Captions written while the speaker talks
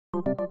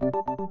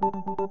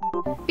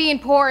Being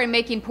poor and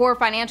making poor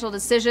financial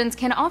decisions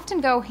can often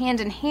go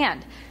hand in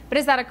hand. But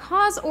is that a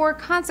cause or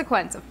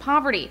consequence of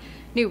poverty?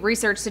 New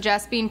research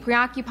suggests being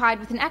preoccupied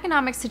with an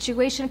economic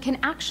situation can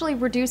actually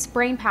reduce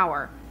brain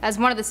power. As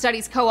one of the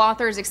study's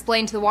co-authors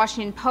explained to the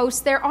Washington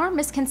Post, there are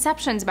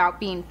misconceptions about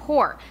being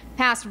poor.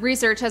 Past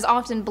research has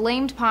often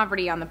blamed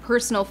poverty on the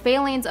personal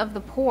failings of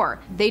the poor.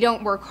 They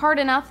don't work hard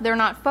enough, they're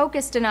not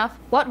focused enough.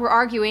 What we're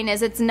arguing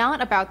is it's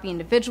not about the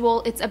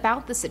individual, it's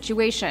about the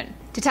situation.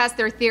 To test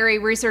their theory,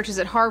 researchers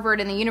at Harvard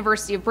and the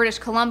University of British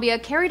Columbia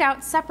carried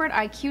out separate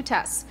IQ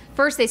tests.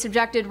 First, they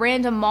subjected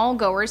random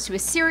mall-goers to a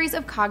series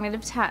of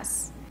cognitive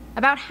tests.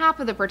 About half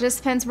of the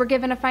participants were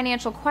given a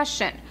financial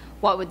question.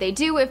 What would they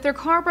do if their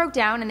car broke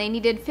down and they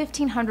needed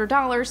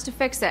 $1,500 to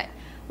fix it?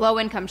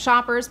 Low-income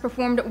shoppers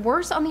performed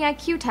worse on the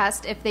IQ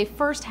test if they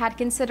first had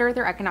considered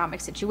their economic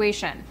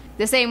situation.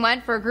 The same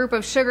went for a group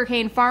of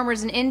sugarcane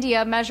farmers in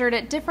India measured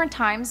at different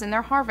times in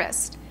their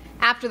harvest.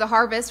 After the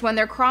harvest, when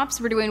their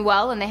crops were doing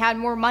well and they had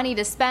more money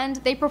to spend,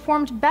 they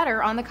performed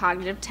better on the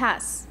cognitive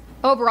tests.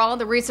 Overall,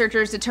 the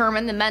researchers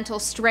determined the mental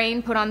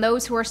strain put on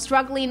those who are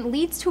struggling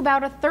leads to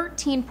about a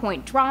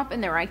 13-point drop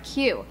in their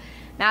IQ.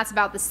 That's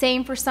about the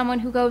same for someone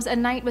who goes a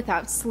night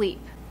without sleep.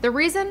 The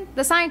reason?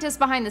 The scientists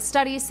behind the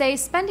study say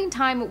spending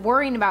time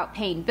worrying about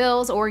paying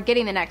bills or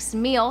getting the next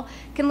meal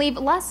can leave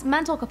less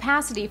mental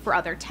capacity for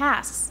other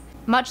tasks,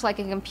 much like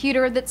a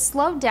computer that's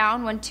slowed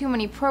down when too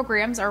many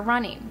programs are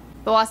running.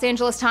 The Los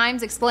Angeles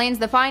Times explains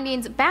the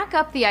findings back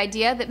up the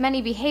idea that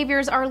many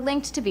behaviors are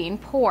linked to being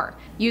poor.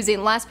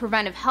 Using less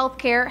preventive health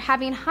care,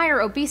 having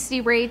higher obesity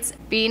rates,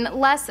 being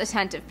less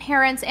attentive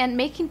parents, and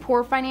making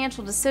poor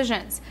financial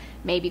decisions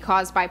may be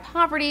caused by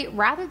poverty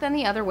rather than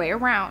the other way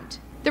around.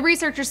 The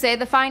researchers say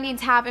the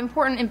findings have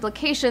important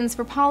implications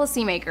for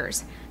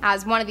policymakers.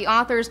 As one of the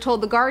authors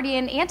told The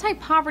Guardian,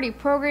 anti-poverty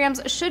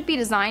programs should be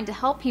designed to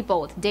help people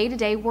with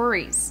day-to-day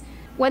worries.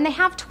 When they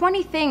have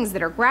 20 things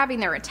that are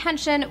grabbing their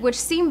attention, which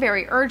seem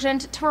very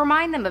urgent, to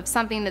remind them of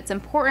something that's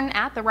important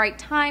at the right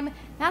time,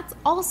 that's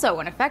also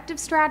an effective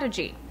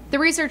strategy. The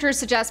researchers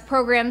suggest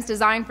programs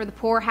designed for the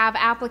poor have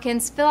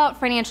applicants fill out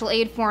financial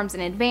aid forms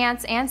in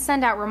advance and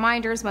send out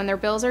reminders when their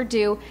bills are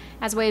due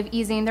as a way of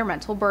easing their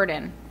mental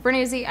burden. For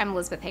Newsy, I'm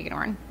Elizabeth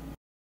Hagedorn.